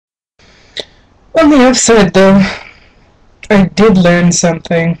On the upside, though, I did learn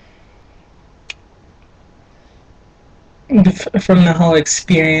something from the whole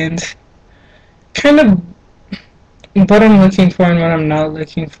experience. Kind of what I'm looking for and what I'm not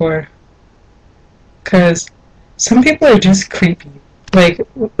looking for. Because some people are just creepy. Like,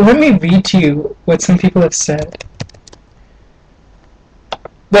 let me read to you what some people have said.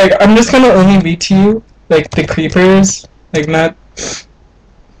 Like, I'm just gonna only read to you, like, the creepers. Like, not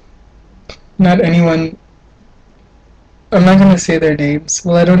anyone. I'm not gonna say their names.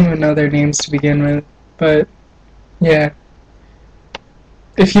 Well, I don't even know their names to begin with. But, yeah.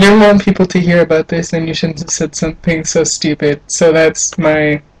 If you don't want people to hear about this, then you shouldn't have said something so stupid. So that's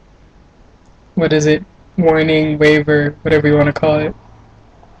my, what is it, warning, waiver, whatever you want to call it.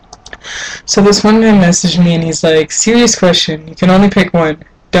 So this one guy messaged me and he's like, serious question, you can only pick one.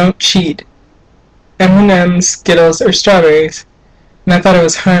 Don't cheat. M&M's, Skittles, or strawberries? And I thought it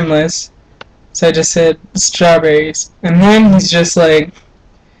was harmless, so I just said strawberries. And then he's just like,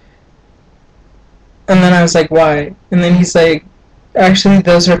 and then I was like, why? And then he's like, actually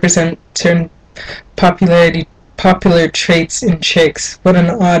those represent certain popular traits in chicks. What an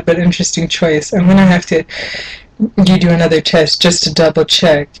odd but interesting choice. I'm gonna have to do another test just to double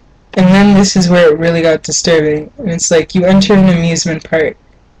check. And then this is where it really got disturbing. And it's like, you enter an amusement park.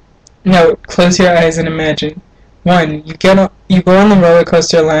 Note, close your eyes and imagine. 1. You go on the roller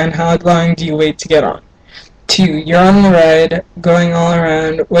coaster line. How long do you wait to get on? 2. You're on the ride, going all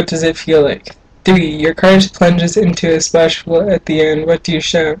around. What does it feel like? 3. Your car plunges into a splash pool at the end. What do you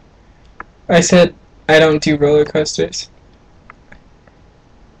shout? I said, I don't do roller coasters.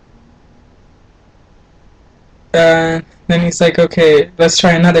 Then he's like, okay, let's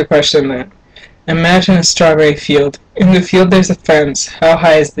try another question then. Imagine a strawberry field. In the field there's a fence. How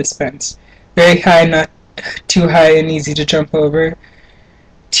high is this fence? Very high, not too high and easy to jump over.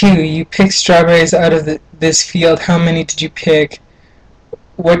 2. You pick strawberries out of this field. How many did you pick?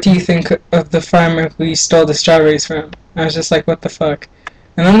 What do you think of the farmer who you stole the strawberries from? I was just like, what the fuck?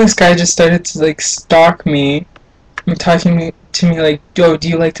 And then this guy just started to like stalk me and talking to me like, oh, do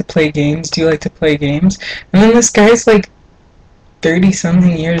you like to play games? Do you like to play games? And then this guy's like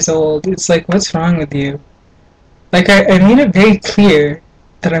 30-something years old. It's like, what's wrong with you? Like, I made it very clear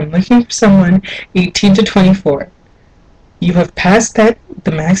that I'm looking for someone 18 to 24. You have passed the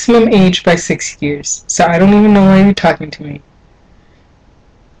maximum age by 6 years, so I don't even know why you're talking to me.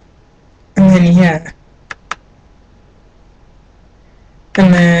 And then, yeah.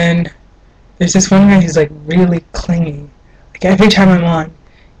 And then, there's this one guy who's like really clingy. Like, every time I'm on,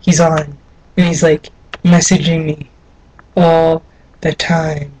 he's on. And he's like messaging me all the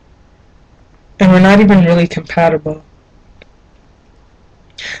time. And we're not even really compatible.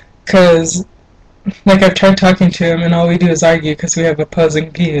 Because, like, I've tried talking to him and all we do is argue because we have opposing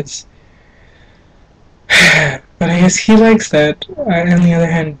views. But I guess he likes that. I, on the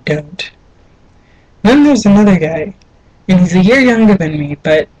other hand, don't. Then there's another guy. And he's a year younger than me,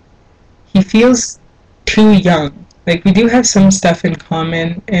 but he feels too young. Like, we do have some stuff in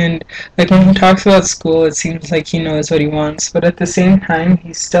common, and, like, when he talks about school, it seems like he knows what he wants, but at the same time,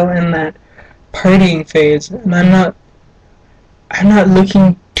 he's still in that partying phase, and I'm not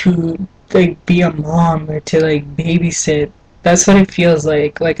looking to, like, be a mom or to, like, babysit. That's what it feels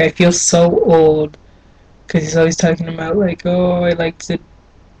like. Like, I feel so old, because he's always talking about, like, oh, I like to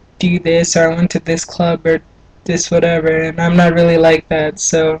do this, or I went to this club, or this whatever, and I'm not really like that,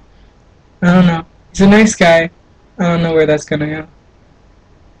 so, I don't know. He's a nice guy. I don't know where that's gonna go.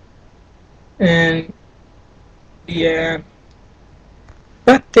 And, yeah.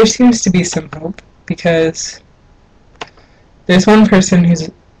 But there seems to be some hope, because there's one person who's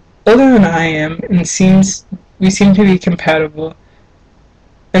older than I am, and we seem to be compatible.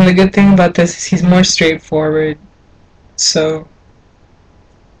 And the good thing about this is he's more straightforward, so,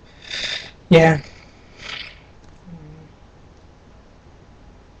 yeah.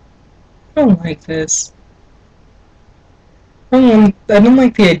 I don't like this. I don't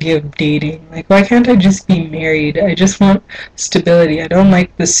like the idea of dating. Like, why can't I just be married? I just want stability. I don't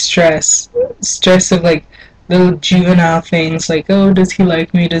like the stress. Stress of, like, little juvenile things, like, oh, does he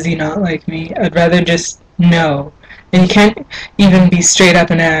like me? Does he not like me? I'd rather just know. And you can't even be straight up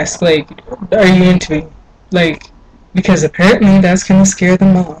and ask, like, are you into me? Like, because apparently that's gonna scare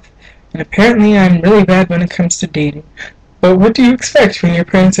them off. And apparently I'm really bad when it comes to dating. But what do you expect when your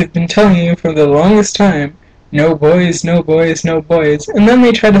parents have been telling you for the longest time, no boys, no boys, no boys, and then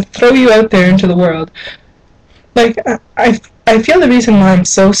they try to throw you out there into the world? Like, I feel the reason why I'm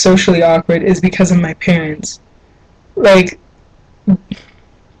so socially awkward is because of my parents. Like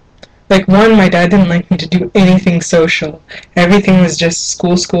Like, one, my dad didn't like me to do anything social. Everything was just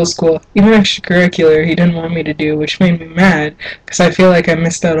school, school, school. Even extracurricular, he didn't want me to do, which made me mad, because I feel like I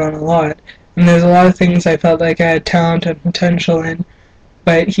missed out on a lot. And there's a lot of things I felt like I had talent and potential in,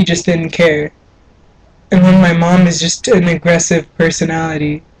 but he just didn't care. And then my mom is just an aggressive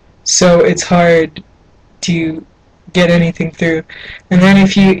personality, so it's hard to get anything through. And then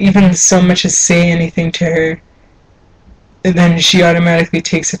if you even so much as say anything to her, then she automatically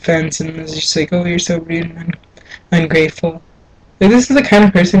takes offense and is just like, oh, you're so rude and ungrateful. Like, this is the kind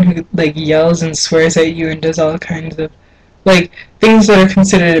of person who, like, yells and swears at you and does all kinds of, like, things that are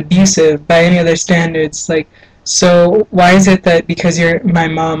considered abusive by any other standards. Like, so why is it that because you're my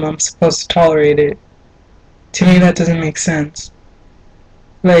mom, I'm supposed to tolerate it? To me, that doesn't make sense.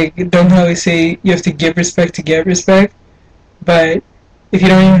 Like, don't they always say you have to give respect to get respect? But if you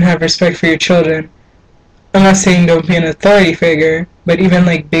don't even have respect for your children, I'm not saying don't be an authority figure, but even,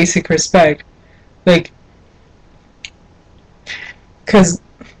 like, basic respect. Like, because,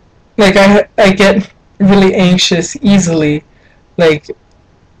 like, I get really anxious easily, like,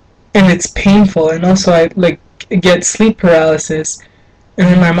 and it's painful, and also I, like, get sleep paralysis, and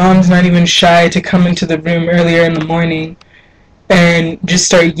then my mom's not even shy to come into the room earlier in the morning and just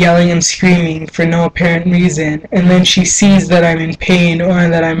start yelling and screaming for no apparent reason, and then she sees that I'm in pain or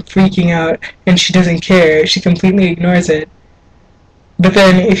that I'm freaking out, and she doesn't care. She completely ignores it. But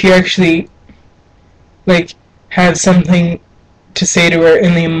then if you actually, like, have something to say to her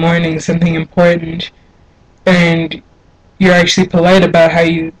in the morning, something important, and you're actually polite about how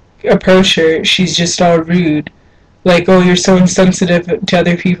you approach her, she's just all rude. Like, oh, you're so insensitive to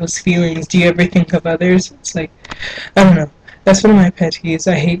other people's feelings. Do you ever think of others? It's like, I don't know. That's one of my pet peeves.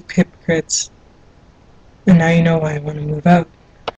 I hate hypocrites. And now you know why I want to move out.